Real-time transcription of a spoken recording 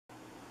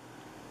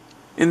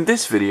In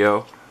this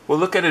video, we'll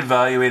look at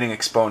evaluating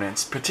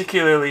exponents,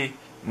 particularly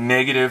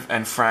negative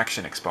and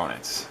fraction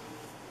exponents.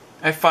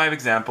 I have 5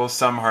 examples,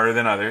 some harder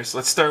than others.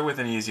 Let's start with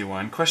an easy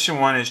one. Question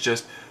 1 is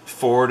just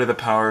 4 to the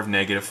power of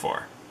negative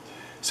 4.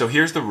 So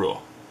here's the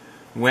rule.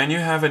 When you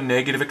have a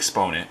negative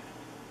exponent,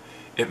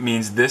 it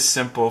means this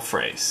simple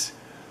phrase.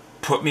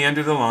 Put me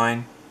under the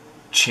line,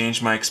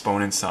 change my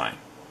exponent sign.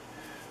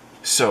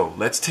 So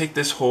let's take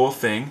this whole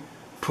thing,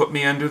 put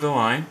me under the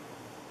line.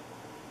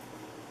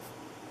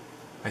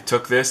 I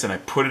took this and I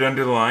put it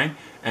under the line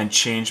and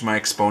changed my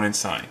exponent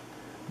sign.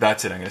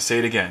 That's it. I'm going to say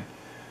it again.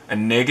 A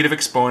negative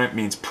exponent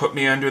means put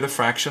me under the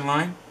fraction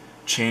line,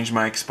 change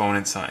my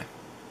exponent sign.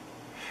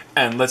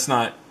 And let's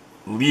not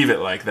leave it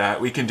like that.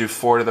 We can do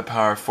 4 to the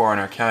power of 4 on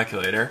our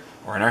calculator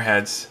or in our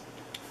heads.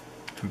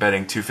 I'm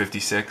betting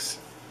 256.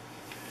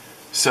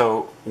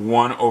 So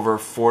 1 over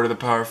 4 to the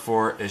power of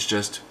 4 is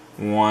just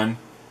 1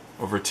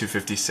 over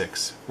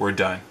 256. We're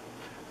done.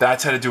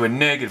 That's how to do a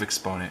negative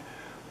exponent.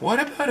 What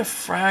about a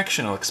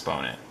fractional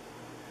exponent?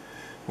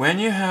 When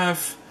you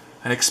have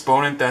an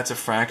exponent that's a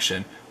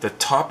fraction, the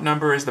top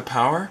number is the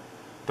power,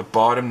 the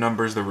bottom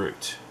number is the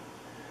root.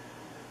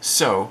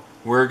 So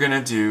we're going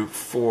to do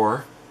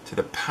 4 to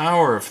the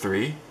power of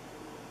 3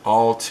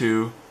 all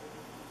to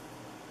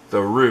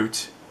the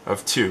root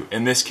of 2.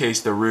 In this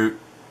case, the root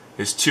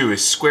is 2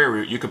 is square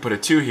root. You could put a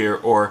 2 here,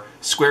 or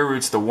square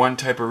root's the one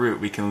type of root.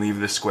 We can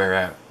leave the square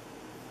out.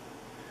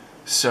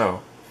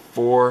 So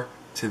 4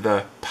 to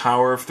the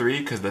power of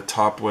 3 because the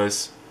top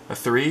was a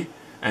 3,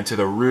 and to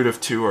the root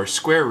of 2 or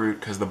square root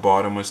because the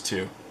bottom was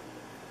 2.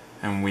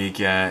 And we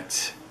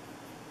get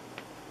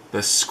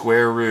the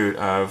square root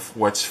of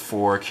what's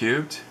 4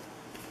 cubed?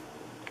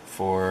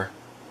 4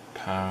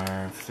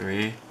 power of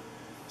 3,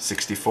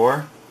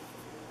 64.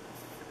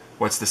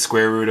 What's the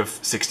square root of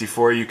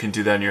 64? You can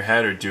do that in your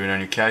head or do it on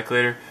your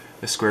calculator.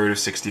 The square root of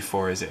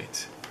 64 is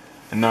 8.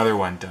 Another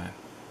one done.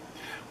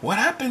 What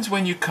happens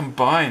when you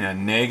combine a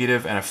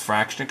negative and a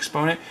fraction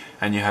exponent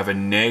and you have a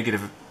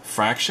negative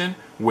fraction?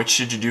 Which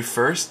should you do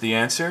first? The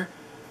answer?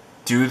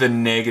 Do the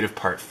negative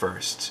part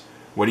first.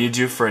 What do you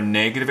do for a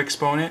negative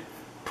exponent?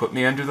 Put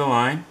me under the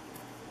line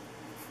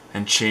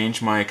and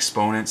change my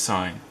exponent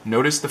sign.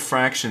 Notice the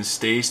fraction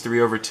stays 3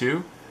 over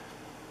 2,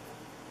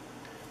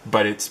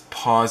 but it's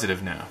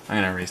positive now. I'm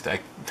going to erase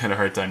that. I had a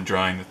hard time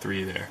drawing the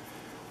 3 there.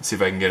 Let's see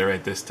if I can get it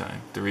right this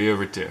time. 3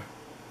 over 2.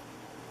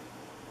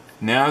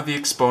 Now the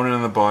exponent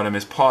on the bottom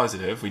is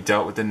positive. We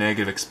dealt with the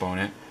negative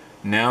exponent.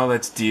 Now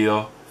let's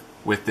deal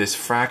with this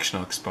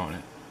fractional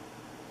exponent.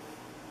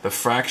 The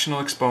fractional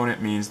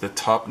exponent means the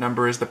top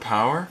number is the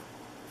power,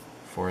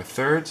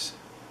 4/3.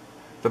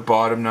 The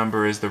bottom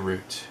number is the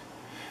root.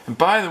 And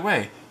by the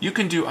way, you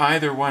can do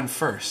either one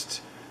first.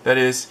 That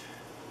is,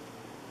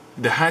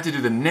 they had to do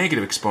the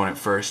negative exponent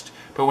first,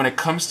 but when it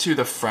comes to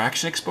the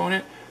fraction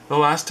exponent, the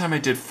last time I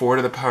did 4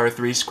 to the power of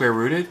 3 square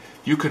rooted,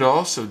 you could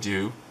also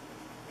do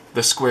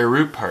the square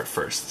root part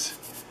first.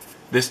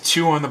 This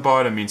 2 on the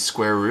bottom means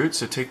square root,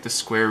 so take the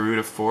square root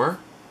of 4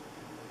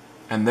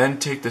 and then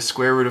take the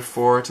square root of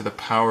 4 to the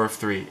power of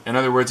 3. In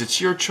other words, it's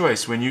your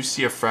choice. When you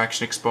see a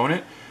fraction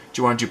exponent, do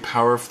you want to do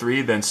power of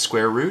 3 then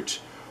square root,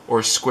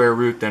 or square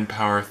root then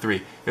power of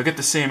 3? You'll get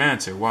the same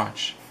answer.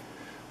 Watch.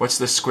 What's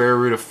the square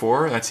root of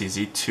 4? That's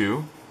easy,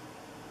 2.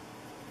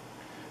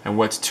 And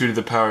what's 2 to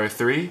the power of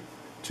 3?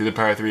 2 to the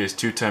power of 3 is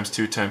 2 times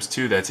 2 times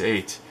 2, that's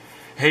 8.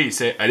 Hey, you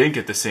say, I didn't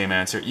get the same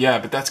answer. Yeah,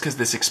 but that's because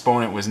this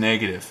exponent was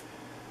negative.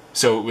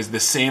 So it was the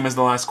same as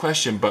the last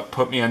question, but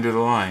put me under the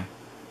line.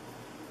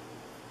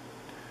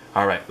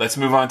 Alright, let's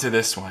move on to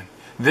this one.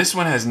 This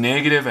one has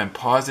negative and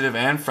positive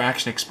and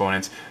fraction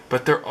exponents,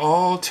 but they're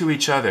all to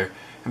each other.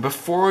 And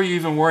before you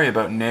even worry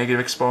about negative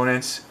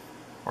exponents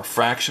or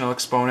fractional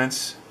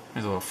exponents,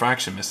 there's a little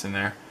fraction missing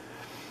there.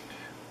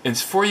 And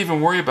before you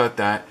even worry about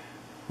that,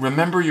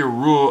 remember your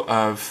rule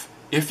of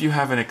if you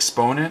have an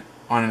exponent,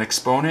 on an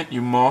exponent,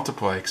 you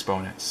multiply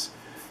exponents.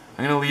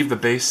 I'm going to leave the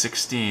base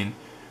 16.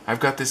 I've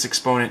got this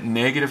exponent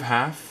negative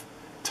half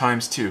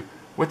times 2.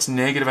 What's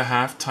negative a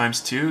half times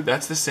 2?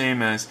 That's the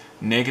same as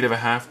negative a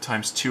half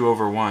times 2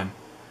 over 1.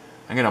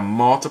 I'm going to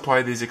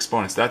multiply these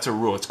exponents. That's a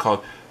rule. It's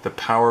called the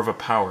power of a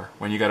power.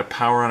 When you got a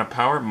power on a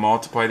power,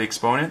 multiply the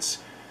exponents.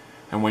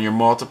 And when you're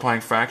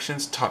multiplying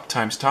fractions, top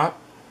times top,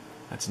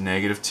 that's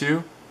negative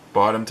 2.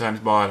 Bottom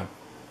times bottom,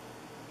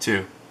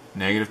 2.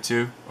 Negative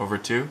 2 over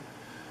 2.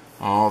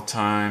 All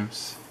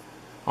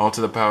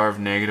to the power of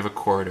negative a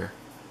quarter.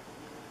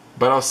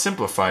 But I'll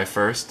simplify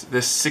first.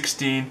 This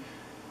 16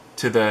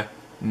 to the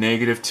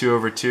negative 2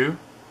 over 2.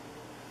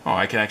 Oh,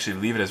 I can actually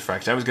leave it as a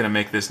fraction. I was going to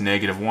make this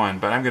negative 1,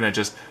 but I'm going to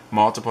just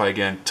multiply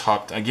again.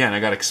 Again,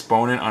 I got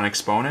exponent on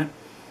exponent.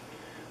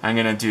 I'm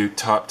going to do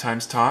top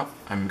times top.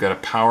 I've got a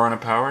power on a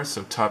power,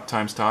 so top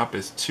times top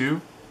is 2.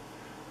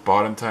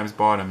 Bottom times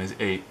bottom is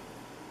 8.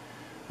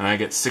 And I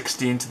get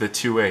 16 to the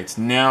 2/8.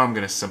 Now I'm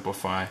going to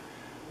simplify.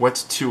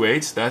 What's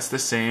 2/8? That's the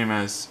same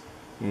as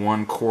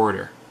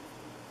 1/4.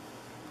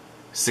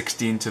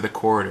 16 to the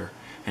quarter.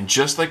 And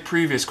just like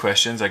previous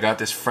questions, I got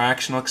this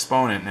fractional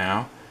exponent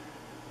now.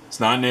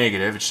 It's not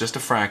negative, it's just a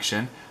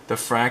fraction. the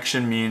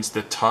fraction means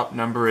the top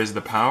number is the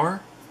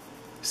power,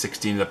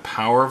 16 to the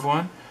power of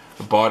 1.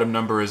 The bottom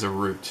number is a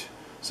root.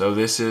 So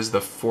this is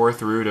the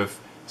fourth root of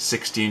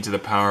 16 to the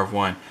power of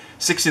 1.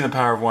 16 to the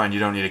power of 1, you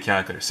don't need a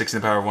calculator. 16 to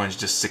the power of 1 is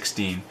just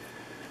 16.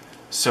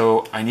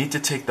 So I need to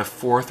take the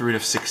fourth root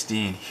of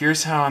 16.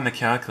 Here's how on the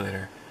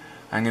calculator.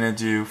 I'm going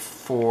to do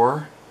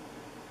 4,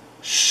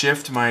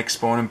 shift my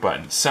exponent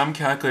button. Some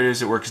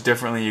calculators it works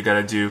differently. You got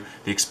to do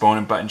the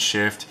exponent button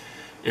shift.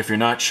 If you're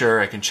not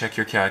sure, I can check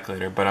your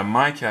calculator. But on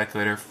my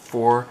calculator,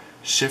 4,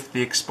 shift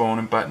the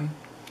exponent button,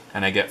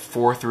 and I get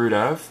fourth root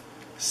of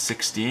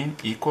 16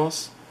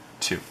 equals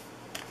 2.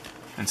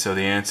 And so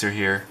the answer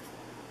here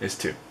is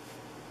 2.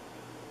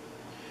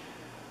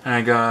 And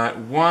I got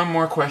one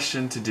more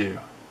question to do.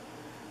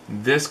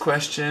 This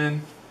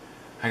question,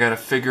 I got to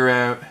figure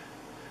out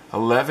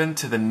 11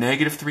 to the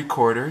negative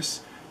 3/4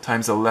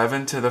 times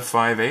 11 to the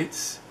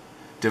 5/8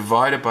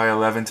 divided by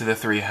 11 to the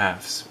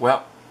 3/2.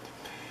 Well,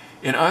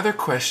 in other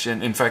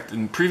question, in fact,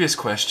 in previous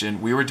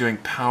question, we were doing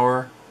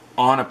power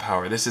on a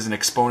power. This is an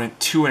exponent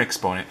to an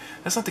exponent.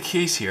 That's not the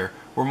case here.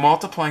 We're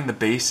multiplying the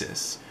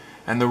bases.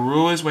 And the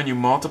rule is when you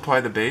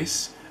multiply the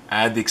base,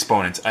 add the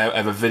exponents. I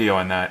have a video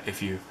on that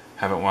if you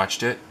haven't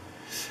watched it.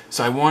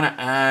 So I want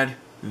to add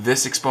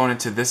this exponent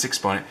to this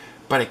exponent,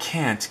 but I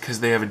can't because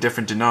they have a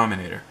different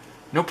denominator.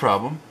 No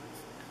problem.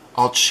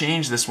 I'll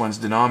change this one's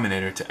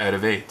denominator to out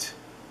of 8.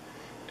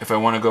 If I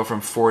want to go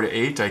from 4 to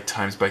 8, I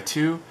times by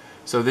 2.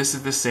 So this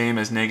is the same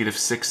as negative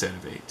 6 out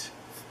of 8.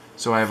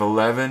 So I have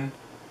 11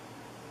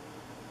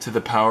 to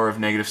the power of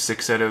negative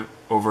 6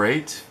 over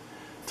 8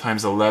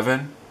 times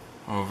 11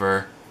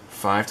 over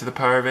 5 to the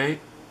power of 8.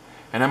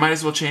 And I might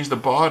as well change the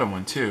bottom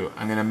one too.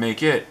 I'm going to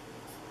make it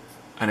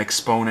an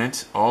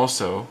exponent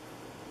also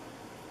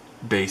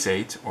base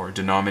 8 or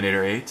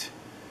denominator 8.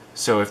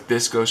 So if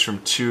this goes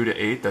from 2 to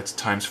 8, that's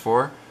times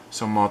 4.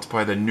 So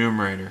multiply the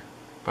numerator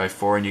by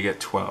 4 and you get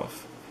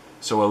 12.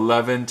 So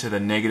 11 to the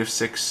negative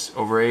 6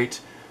 over 8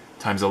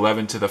 times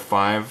 11 to the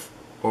 5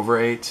 over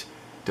 8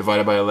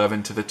 divided by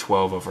 11 to the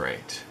 12 over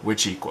 8,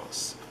 which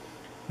equals.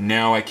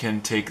 Now I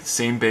can take the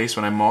same base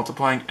when I'm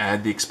multiplying,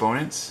 add the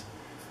exponents.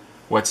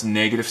 What's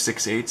negative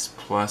 6/8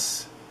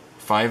 plus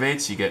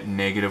 5/8? You get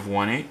negative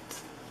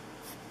 1/8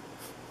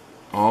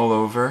 all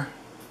over.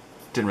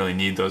 Didn't really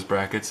need those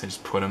brackets, I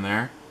just put them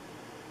there.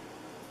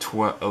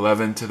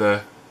 11 to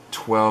the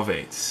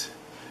 12/8.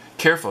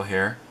 Careful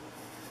here.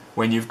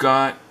 When you've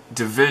got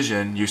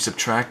division, you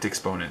subtract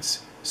exponents.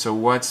 So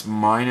what's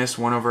minus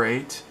 1 over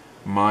 8?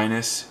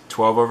 Minus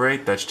 12 over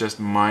 8? That's just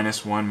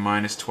minus 1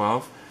 minus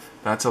 12.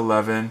 That's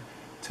 11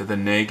 to the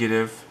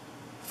negative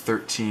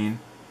 13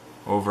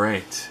 over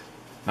 8.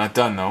 Not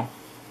done though.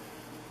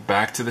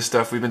 Back to the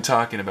stuff we've been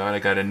talking about. I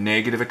got a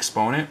negative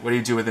exponent. What do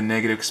you do with a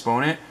negative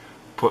exponent?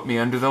 Put me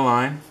under the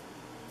line.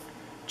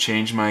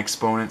 Change my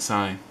exponent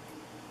sign.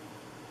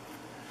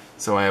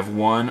 So I have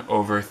 1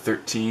 over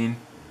 13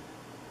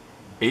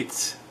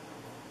 eighths.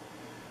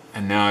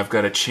 And now I've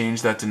got to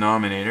change that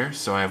denominator.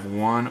 So I have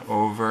 1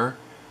 over,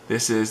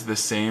 this is the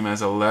same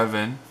as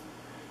 11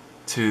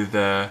 to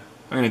the,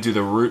 I'm going to do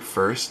the root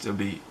first. It'll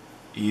be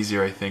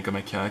easier, I think, on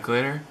my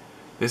calculator.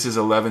 This is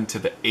 11 to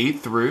the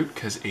 8th root,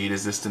 because 8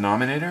 is this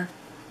denominator.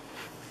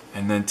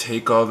 And then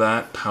take all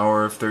that,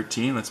 power of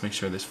 13. Let's make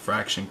sure this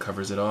fraction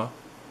covers it all.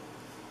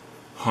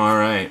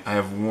 Alright, I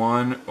have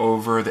 1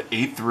 over the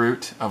 8th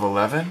root of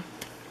 11.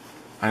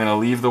 I'm going to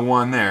leave the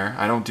 1 there.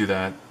 I don't do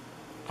that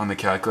on the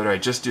calculator. I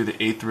just do the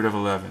 8th root of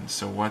 11.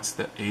 So what's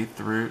the 8th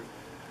root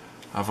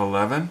of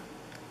 11?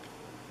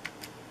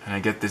 And I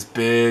get this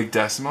big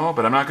decimal,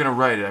 but I'm not going to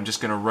write it. I'm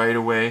just going to right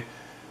away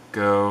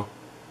go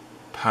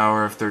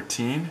power of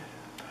 13.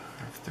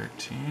 Power of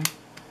 13.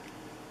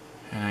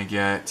 And I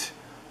get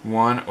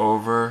 1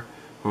 over,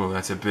 ooh,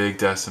 that's a big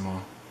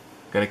decimal.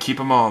 Got to keep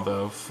them all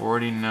though.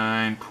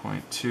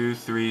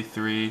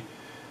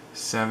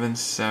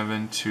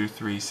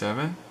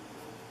 49.233777237.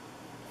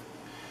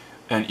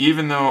 And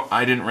even though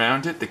I didn't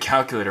round it, the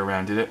calculator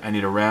rounded it. I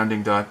need a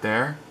rounding dot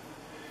there.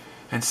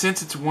 And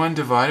since it's 1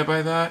 divided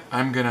by that,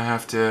 I'm going to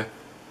have to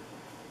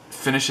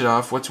finish it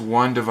off. What's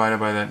 1 divided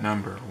by that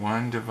number?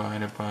 1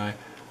 divided by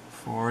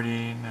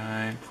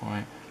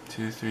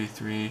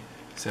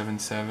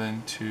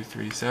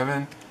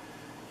 49.233777237.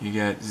 You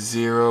get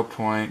 0.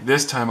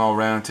 This time I'll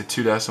round to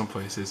 2 decimal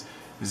places,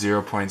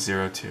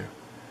 0.02.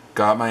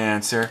 Got my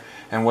answer.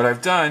 And what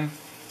I've done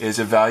is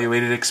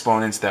evaluated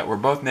exponents that were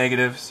both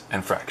negatives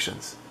and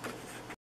fractions.